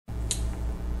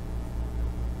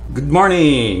Good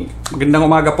morning.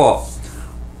 Magandang umaga po.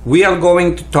 We are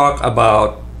going to talk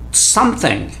about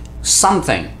something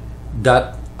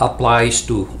that applies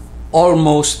to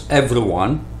almost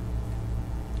everyone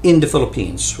in the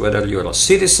Philippines, whether you're a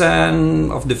citizen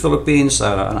of the Philippines,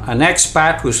 an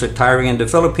expat who's retiring in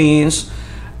the Philippines,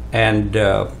 and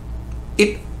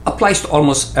it applies to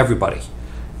almost everybody.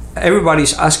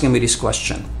 Everybody's asking me this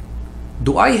question.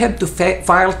 Do I have to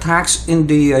file tax in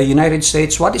the United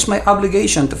States? What is my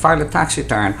obligation to file a tax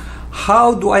return?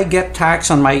 How do I get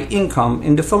tax on my income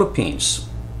in the Philippines?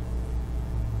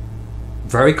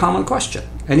 Very common question.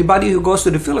 Anybody who goes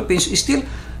to the Philippines still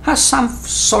has some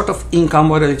sort of income,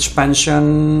 whether it's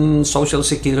pension, social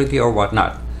security, or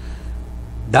whatnot.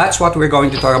 That's what we're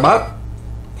going to talk about.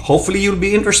 Hopefully you'll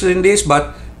be interested in this,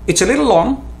 but it's a little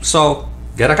long, so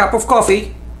get a cup of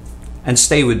coffee and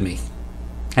stay with me.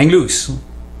 Hang loose.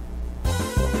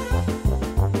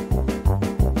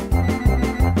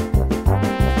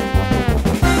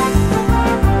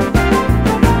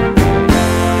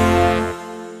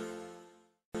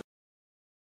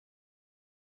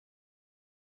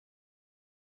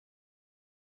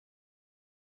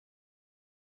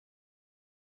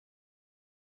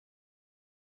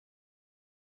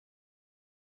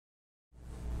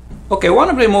 Okay, one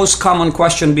of the most common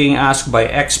questions being asked by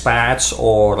expats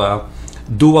or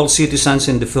dual citizens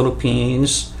in the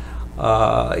Philippines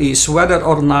is whether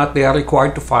or not they are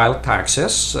required to file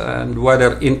taxes, and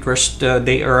whether interest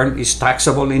they earn is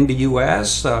taxable in the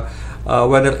US,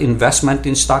 whether investment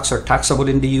in stocks are taxable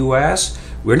in the US.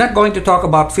 We're not going to talk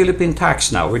about Philippine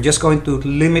tax now. We're just going to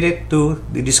limit it to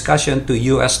the discussion to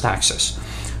US taxes.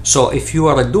 So if you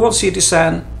are a dual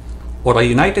citizen or a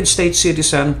United States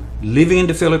citizen living in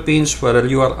the Philippines, whether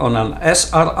you are on an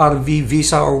SRRV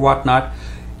visa or whatnot,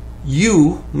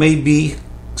 you may be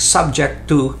subject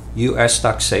to US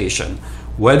taxation.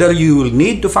 Whether you will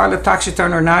need to file a tax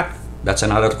return or not, that's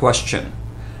another question.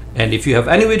 And if you have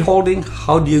any withholding,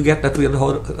 how do you get that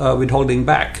withholding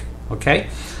back? Okay,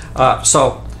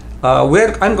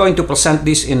 I'm going to present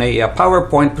this in a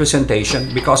PowerPoint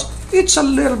presentation because it's a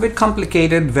little bit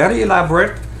complicated, very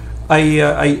elaborate.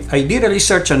 I did a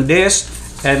research on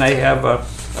this, and I have a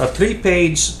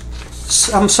 3-page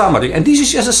summary, and this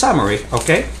is just a summary,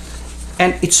 okay?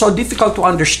 And it's so difficult to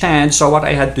understand, so what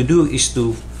I had to do is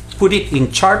to put it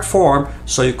in chart form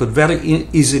so you could very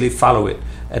easily follow it.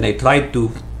 And I tried to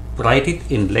write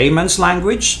it in layman's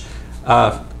language,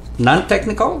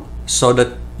 non-technical, so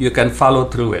that you can follow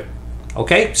through it.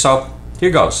 Okay, so here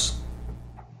goes.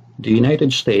 The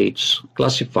United States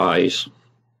classifies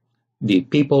the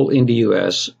people in the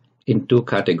US in 2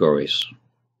 categories.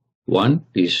 One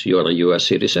is you're a US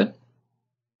citizen,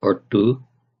 or 2,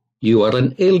 you are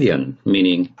an alien,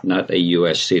 meaning not a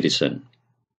US citizen.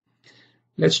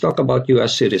 Let's talk about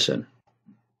US citizen.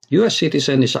 US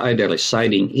citizen is either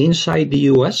residing inside the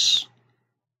US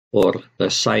or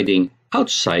residing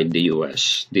outside the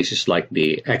US. This is like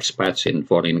the expats in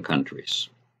foreign countries.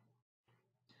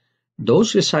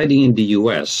 Those residing in the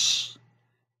US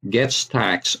gets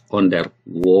tax on their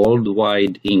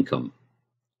worldwide income.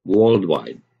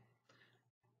 Worldwide.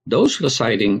 Those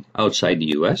residing outside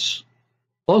the US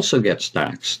also gets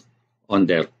taxed on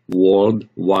their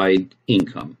worldwide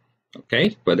income.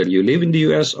 Okay, whether you live in the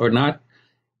US or not,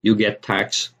 you get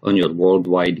taxed on your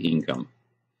worldwide income.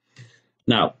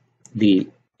 Now, the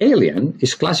alien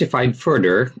is classified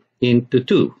further into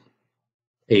 2: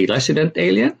 a resident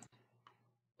alien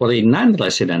or a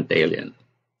non-resident alien.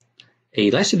 A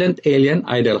resident alien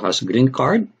either has green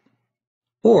card,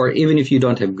 or even if you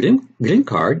don't have green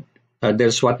card,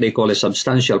 there's what they call a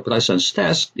substantial presence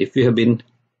test. If you have been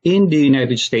in the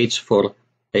United States for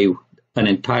an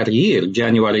entire year,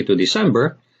 January to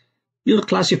December, you're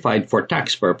classified for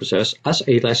tax purposes as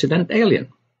a resident alien.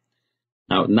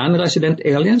 Now, non-resident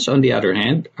aliens, on the other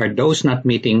hand, are those not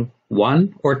meeting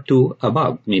 1 or 2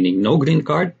 above, meaning no green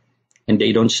card, and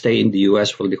they don't stay in the US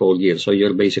for the whole year. So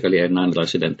you're basically a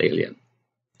non-resident alien.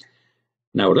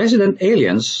 Now, resident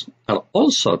aliens are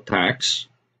also taxed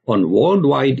on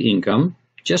worldwide income,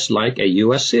 just like a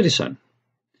US citizen.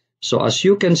 So as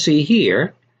you can see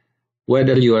here,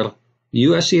 whether you are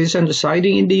US citizen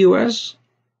residing in the US,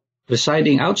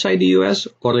 residing outside the US,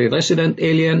 or a resident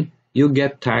alien, you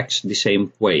get taxed the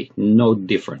same way, no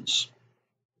difference.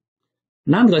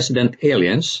 Non-resident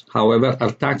aliens, however,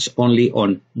 are taxed only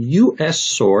on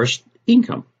US-sourced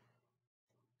income.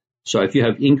 So if you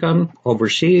have income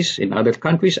overseas in other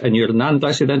countries and you're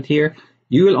non-resident here,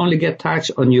 you will only get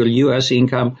taxed on your US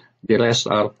income. The rest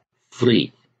are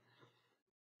free.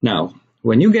 Now,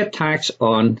 when you get taxed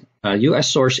on US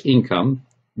source income,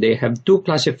 they have 2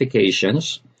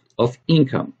 classifications of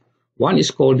income. One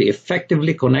is called the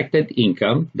effectively connected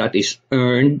income that is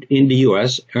earned in the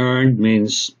US. Earned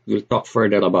means, we'll talk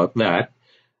further about that.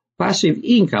 Passive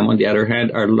income, on the other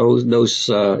hand, are those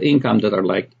income that are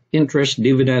like interest,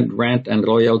 dividend, rent, and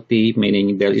royalty,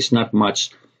 meaning there is not much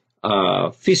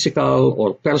physical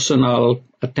or personal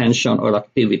attention or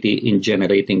activity in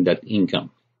generating that income.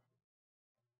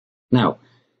 Now,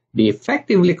 the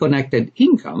effectively connected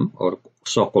income, or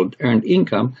so-called earned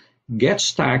income,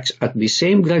 gets taxed at the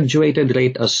same graduated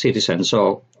rate as citizens.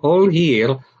 So all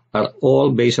here are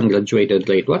all based on graduated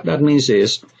rate. What that means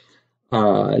is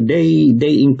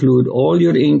they include all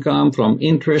your income from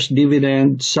interest,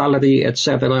 dividend, salary,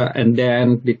 etc., and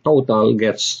then the total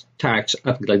gets taxed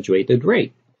at graduated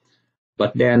rate.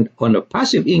 But then on the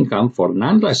passive income for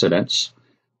non-residents,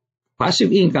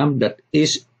 passive income that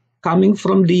is coming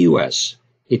from the US,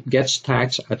 it gets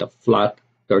taxed at a flat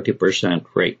 30%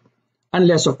 rate.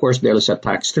 Unless, of course, there is a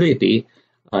tax treaty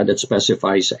that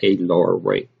specifies a lower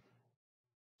rate.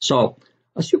 So,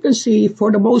 as you can see,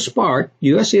 for the most part,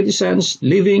 US citizens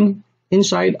living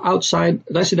inside, outside,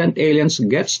 resident aliens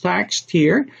gets taxed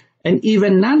here, and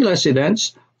even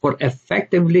non-residents for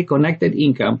effectively connected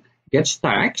income gets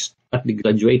taxed at the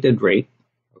graduated rate,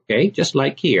 okay, just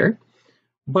like here.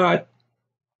 But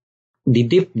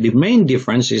the main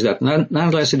difference is that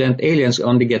non-resident aliens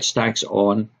only gets taxed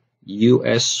on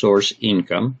US source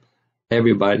income.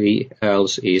 Everybody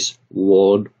else is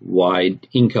worldwide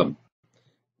income.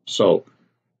 So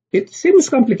it seems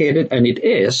complicated, and it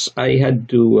is. I had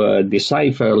to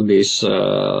decipher this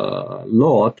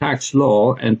tax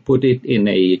law, and put it in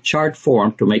a chart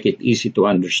form to make it easy to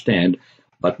understand.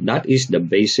 But that is the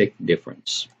basic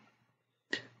difference.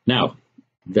 Now,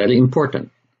 very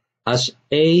important. As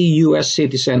a U.S.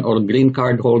 citizen or green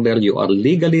card holder, you are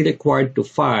legally required to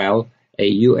file a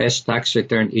U.S. tax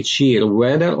return each year,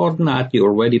 whether or not you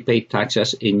already paid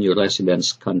taxes in your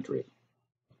residence country.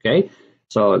 Okay?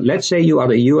 So let's say you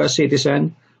are a U.S.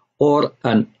 citizen or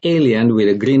an alien with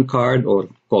a green card, or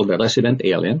called a resident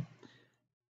alien.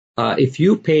 If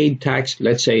you paid tax,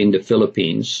 let's say in the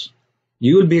Philippines,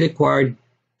 you will be required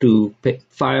to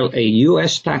file a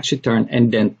U.S. tax return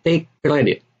and then take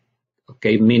credit.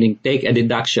 Okay, meaning take a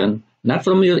deduction, not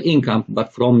from your income,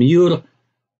 but from your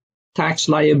tax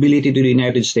liability to the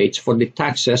United States for the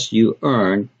taxes you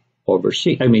earn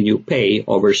overseas. You pay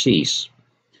overseas.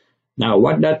 Now,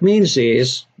 what that means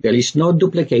is there is no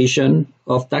duplication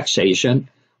of taxation,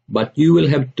 but you will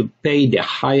have to pay the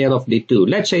higher of the two.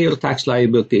 Let's say your tax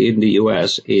liability in the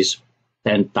U.S. is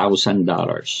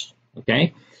 $10,000.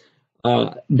 Okay,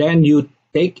 then you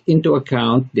take into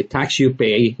account the tax you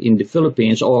pay in the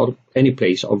Philippines or any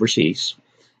place overseas.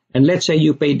 And let's say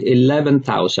you paid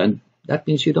 $11,000. That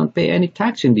means you don't pay any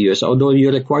tax in the US. Although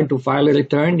you're required to file a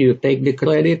return, you take the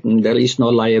credit and there is no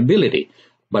liability.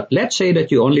 But let's say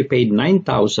that you only paid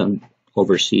 $9,000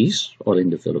 overseas or in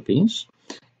the Philippines,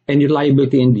 and your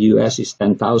liability in the US is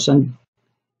 $10,000.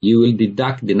 You will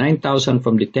deduct the $9,000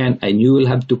 from the 10, and you will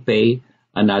have to pay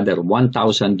another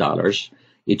 $1,000.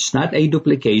 It's not a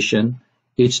duplication.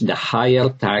 It's the higher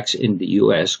tax in the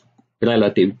U.S.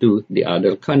 relative to the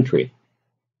other country.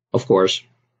 Of course,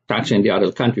 tax in the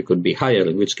other country could be higher,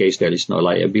 in which case there is no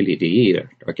liability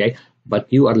either. Okay, but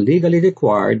you are legally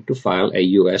required to file a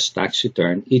U.S. tax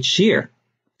return each year.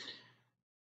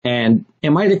 And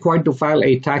am I required to file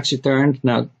a tax return?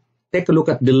 Now, take a look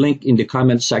at the link in the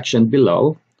comment section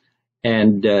below,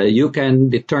 and you can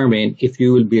determine if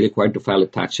you will be required to file a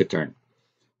tax return.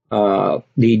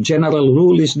 The general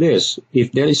rule is this: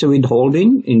 if there is a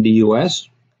withholding in the U.S.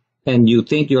 and you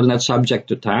think you're not subject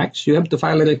to tax, you have to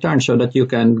file a return so that you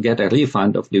can get a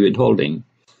refund of the withholding.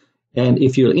 And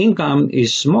if your income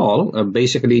is small,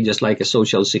 basically just like a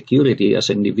Social Security as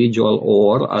an individual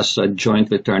or as a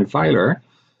joint return filer,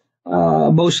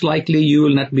 most likely you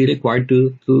will not be required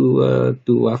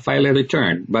to file a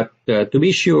return. But to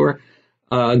be sure,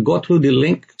 go through the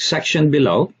link section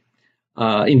below.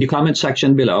 In the comment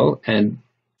section below, and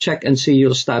check and see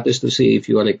your status to see if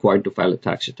you are required to file a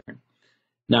tax return.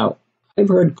 Now, I've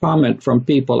heard comment from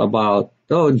people about,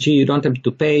 oh, gee, you don't have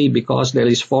to pay because there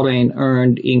is foreign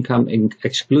earned income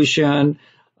exclusion,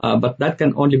 but that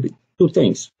can only be two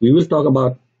things. We will talk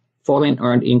about foreign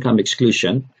earned income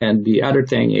exclusion, and the other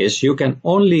thing is you can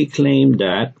only claim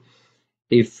that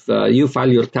if you file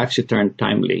your tax return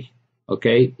timely,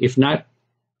 okay? If not,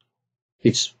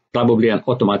 it's probably an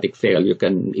automatic fail. You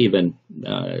can even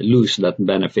lose that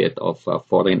benefit of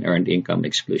foreign earned income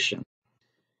exclusion.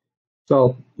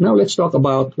 So now let's talk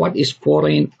about what is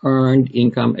foreign earned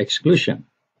income exclusion.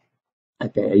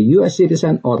 Okay, a U.S.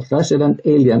 citizen or resident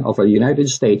alien of the United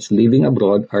States living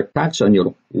abroad are taxed on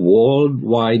your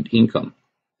worldwide income.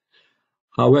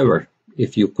 However,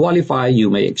 if you qualify, you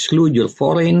may exclude your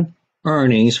foreign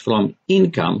earnings from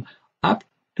income up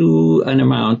to an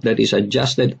amount that is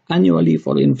adjusted annually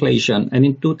for inflation. And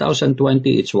in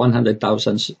 2020, it's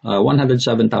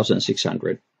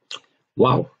 107,600.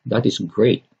 Wow, that is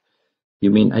great.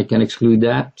 You mean I can exclude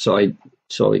that, so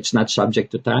it's not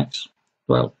subject to tax?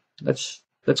 Well, let's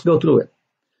go through it.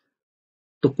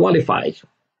 To qualify,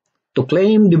 to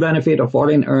claim the benefit of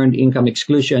foreign earned income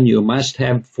exclusion, you must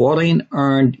have foreign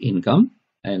earned income,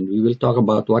 and we will talk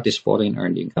about what is foreign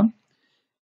earned income.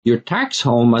 Your tax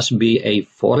home must be a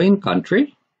foreign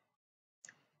country,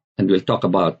 and we'll talk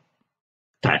about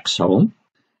tax home.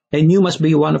 And you must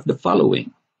be one of the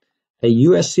following: a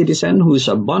U.S. citizen who is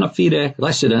a bona fide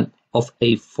resident of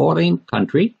a foreign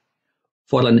country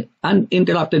for an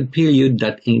uninterrupted period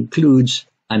that includes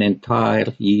an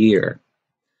entire year.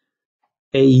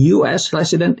 A U.S.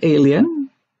 resident alien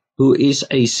who is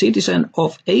a citizen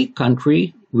of a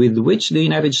country with which the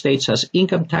United States has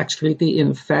income tax treaty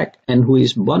in effect and who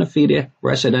is bona fide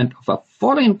resident of a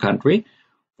foreign country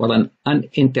for an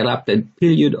uninterrupted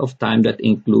period of time that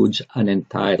includes an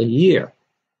entire year.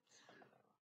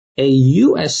 A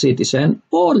U.S. citizen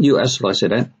or U.S.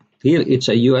 resident, here it's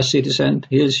a U.S. citizen,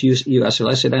 here's U.S.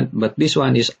 resident, but this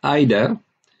one is either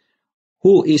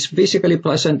who is physically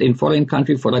present in foreign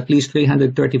country for at least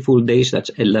 330 full days, that's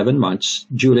 11 months,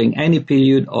 during any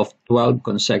period of 12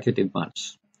 consecutive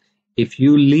months. If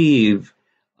you live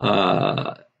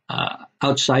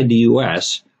outside the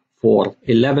U.S. for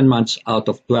 11 months out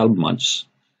of 12 months,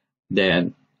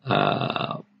 then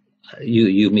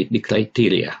you meet the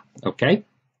criteria, okay?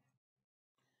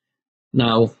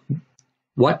 Now,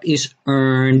 what is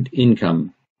earned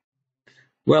income?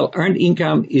 Well, earned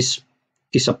income is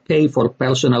a pay for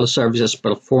personal services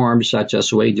performed, such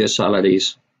as wages,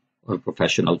 salaries, or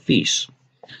professional fees.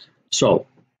 So,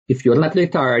 if you're not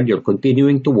retired, you're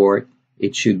continuing to work,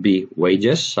 it should be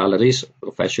wages, salaries,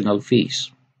 professional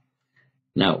fees.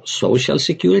 Now, Social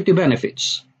Security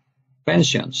benefits,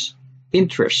 pensions,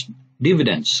 interest,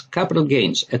 dividends, capital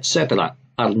gains, etc.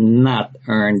 are not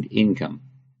earned income.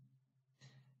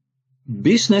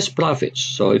 Business profits,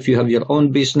 so if you have your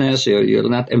own business, you're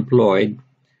not employed,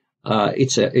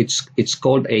 it's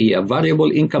called a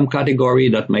variable income category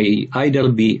that may either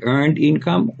be earned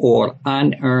income or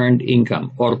unearned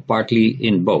income, or partly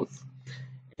in both.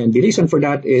 And the reason for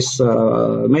that is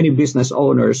many business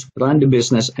owners run the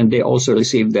business and they also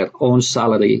receive their own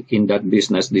salary in that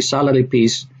business. The salary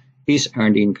piece is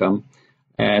earned income,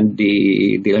 and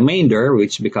the remainder,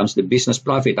 which becomes the business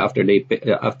profit after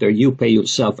you pay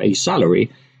yourself a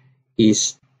salary,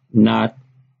 is not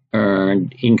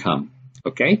earned income.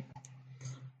 Okay?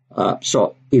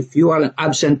 So if you are an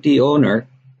absentee owner,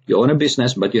 you own a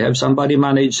business, but you have somebody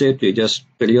manage it, you just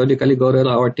periodically go to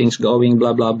how are things going,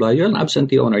 blah, blah, blah. You're an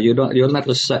absentee owner. You're not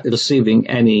receiving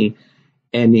any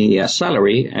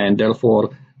salary, and therefore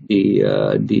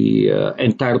the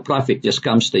entire profit just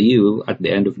comes to you at the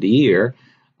end of the year.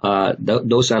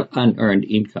 Those are unearned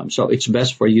income. So it's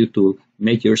best for you to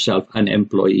make yourself an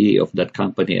employee of that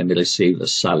company and receive a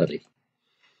salary.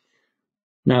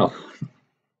 Now,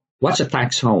 what's a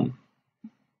tax home?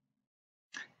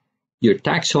 Your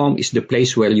tax home is the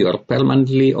place where you are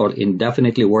permanently or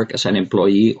indefinitely work as an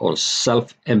employee or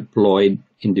self-employed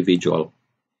individual.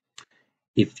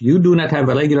 If you do not have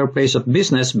a regular place of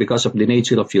business because of the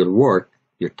nature of your work,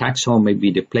 your tax home may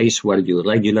be the place where you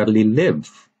regularly live.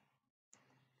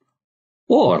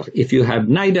 Or if you have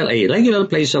neither a regular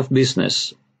place of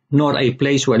business nor a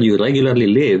place where you regularly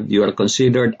live, you are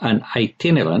considered an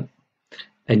itinerant,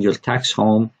 and your tax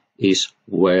home is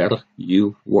where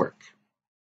you work.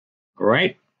 All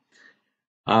right?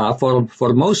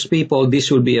 For most people, this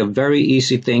will be a very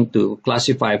easy thing to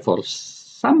classify. For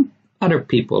some other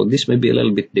people, this may be a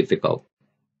little bit difficult.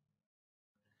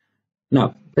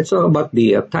 Now, let's talk about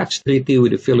the tax treaty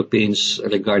with the Philippines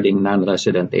regarding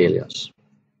non-resident aliens.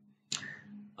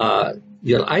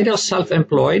 You're either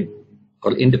self-employed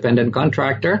or independent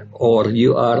contractor, or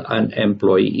you are an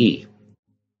employee.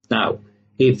 Now,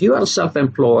 if you are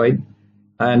self-employed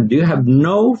and you have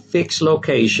no fixed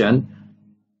location,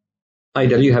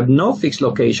 either you have no fixed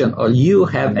location or you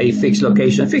have a fixed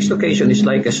location. Fixed location is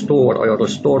like a store or a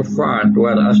storefront,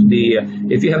 whereas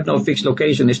if you have no fixed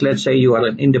location, is, let's say you are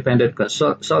an independent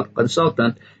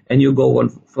consultant and you go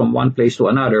from one place to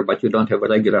another, but you don't have a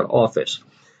regular office.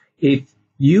 If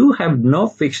you have no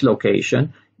fixed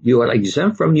location, you are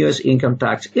exempt from U.S. income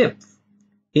tax if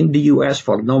in the U.S.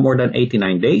 for no more than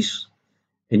 89 days,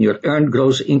 and your earned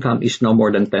gross income is no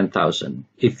more than $10,000.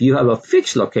 If you have a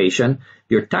fixed location,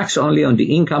 you're taxed only on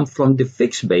the income from the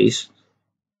fixed base,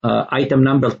 Item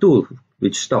number 2,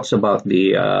 which talks about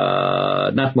the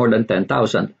not more than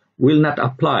 10,000, will not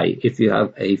apply if you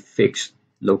have a fixed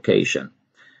location.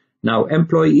 Now,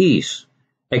 employees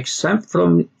exempt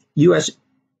from U.S.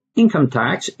 income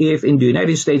tax if in the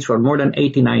United States for more than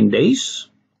 89 days,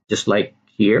 just like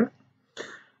here.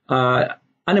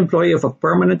 An employee of a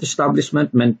permanent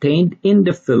establishment maintained in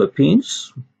the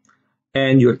Philippines,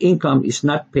 and your income is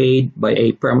not paid by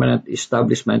a permanent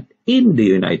establishment in the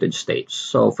United States.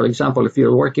 So, for example, if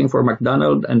you're working for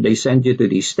McDonald's and they send you to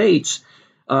the States,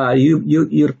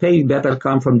 your pay better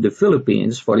come from the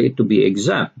Philippines for it to be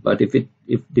exempt. But if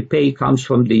the pay comes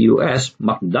from the U.S.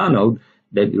 McDonald's,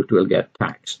 then it will get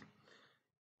taxed.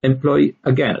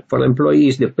 For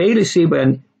employees, the pay received by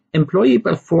an employee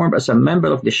performed as a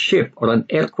member of the ship or an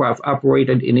aircraft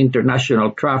operated in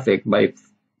international traffic by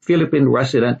Philippine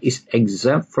resident is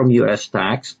exempt from U.S.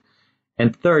 tax.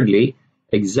 And thirdly,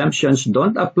 exemptions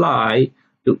don't apply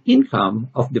to income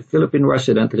of the Philippine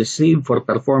resident received for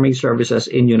performing services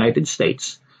in United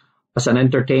States as an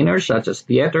entertainer, such as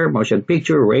theater, motion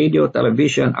picture, radio,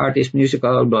 television, artist,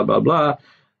 musical, blah, blah, blah.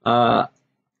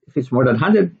 If it's more than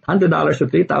 $100 to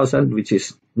 $3,000, which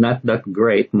is not that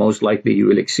great, most likely you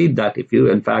will exceed that if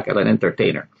you, in fact, are an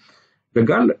entertainer.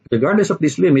 Regardless of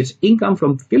these limits, income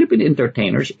from Philippine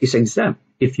entertainers is exempt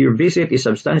if your visit is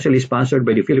substantially sponsored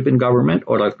by the Philippine government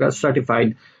or are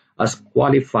certified as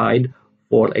qualified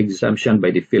for exemption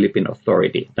by the Philippine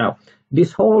authority. Now,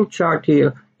 this whole chart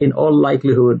here, in all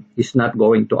likelihood, is not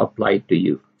going to apply to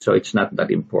you, so it's not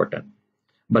that important.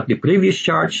 But the previous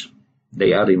charts,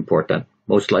 they are important.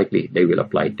 Most likely, they will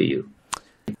apply to you.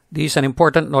 This is an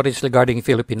important notice regarding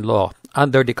Philippine law.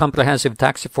 Under the Comprehensive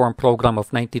Tax Reform Program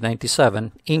of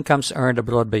 1997, incomes earned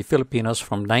abroad by Filipinos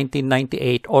from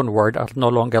 1998 onward are no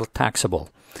longer taxable.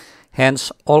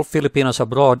 Hence, all Filipinos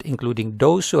abroad, including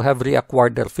those who have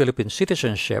reacquired their Philippine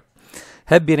citizenship,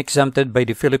 have been exempted by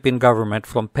the Philippine government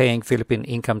from paying Philippine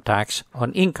income tax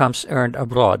on incomes earned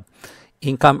abroad.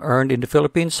 Income earned in the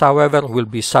Philippines, however, will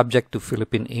be subject to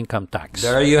Philippine income tax.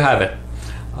 There you have it.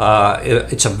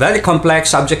 It's a very complex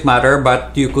subject matter,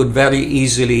 but you could very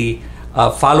easily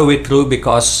follow it through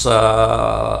because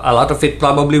a lot of it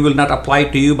probably will not apply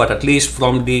to you, but at least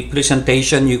from the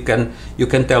presentation you can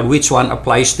tell which one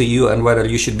applies to you and whether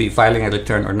you should be filing a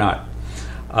return or not.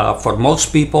 For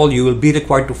most people, you will be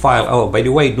required to file. Oh, by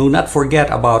the way, do not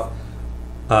forget about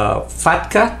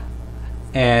FATCA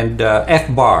and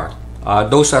FBAR.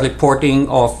 Those are reporting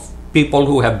of people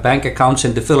who have bank accounts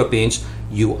in the Philippines.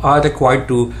 You are required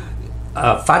to.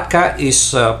 FATCA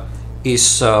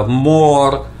is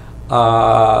more.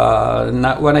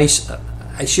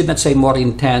 I should not say more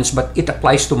intense, but it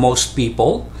applies to most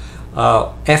people.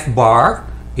 FBAR,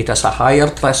 it has a higher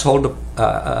threshold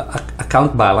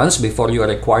account balance before you are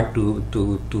required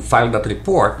to file that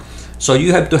report. So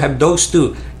you have to have those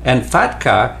two. And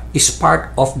FATCA is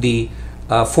part of the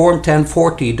Form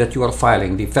 1040 that you are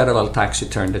filing, the federal tax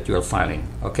return that you are filing.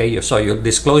 Okay, so your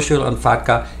disclosure on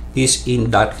FATCA is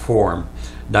in that form.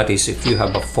 That is if you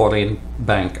have a foreign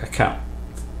bank account.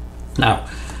 Now,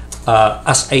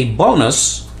 as a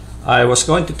bonus, I was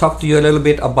going to talk to you a little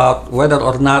bit about whether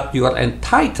or not you are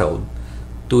entitled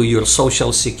to your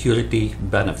Social Security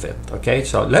benefit. Okay,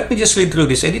 so let me just read through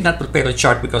this. I did not prepare a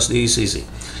chart because this is easy.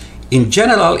 In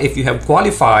general, if you have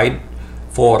qualified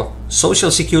for Social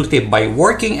Security by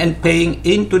working and paying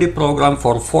into the program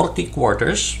for 40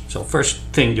 quarters, so first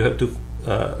thing you have to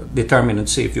determine and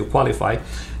see if you qualify,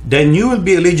 then you will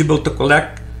be eligible to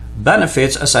collect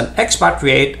benefits as an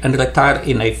expatriate and retire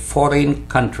in a foreign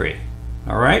country.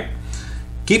 All right?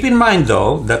 Keep in mind,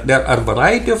 though, that there are a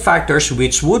variety of factors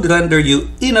which would render you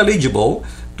ineligible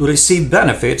to receive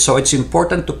benefits, so it's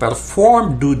important to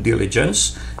perform due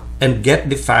diligence and get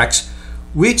the facts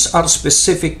which are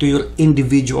specific to your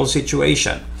individual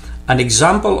situation. An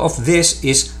example of this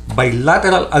is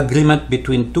bilateral agreement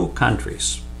between two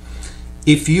countries.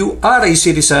 If you are a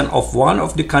citizen of one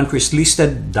of the countries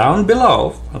listed down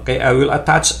below, okay, I will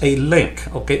attach a link,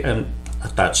 okay, and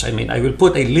I will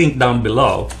put a link down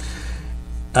below.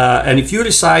 And if you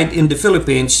reside in the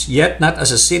Philippines, yet not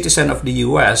as a citizen of the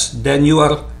US, then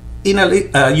your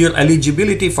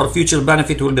eligibility for future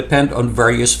benefit will depend on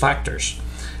various factors.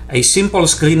 A simple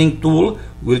screening tool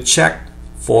will check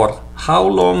for how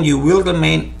long you will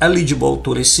remain eligible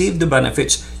to receive the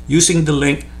benefits using the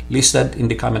link listed in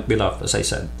the comment below, as I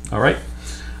said. All right.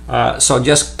 So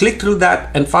just click through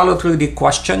that and follow through the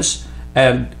questions,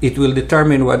 and it will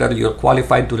determine whether you're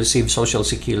qualified to receive Social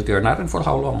Security or not, and for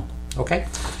how long. Okay.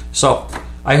 So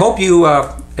I hope you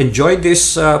enjoyed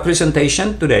this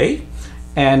presentation today,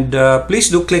 and please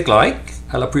do click like.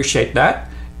 I'll appreciate that.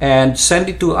 and send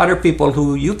it to other people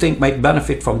who you think might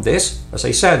benefit from this. As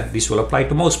I said, this will apply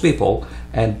to most people,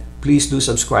 and please do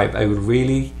subscribe. I will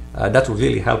really that will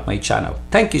really help my channel.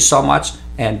 Thank you so much,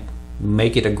 and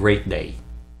make it a great day.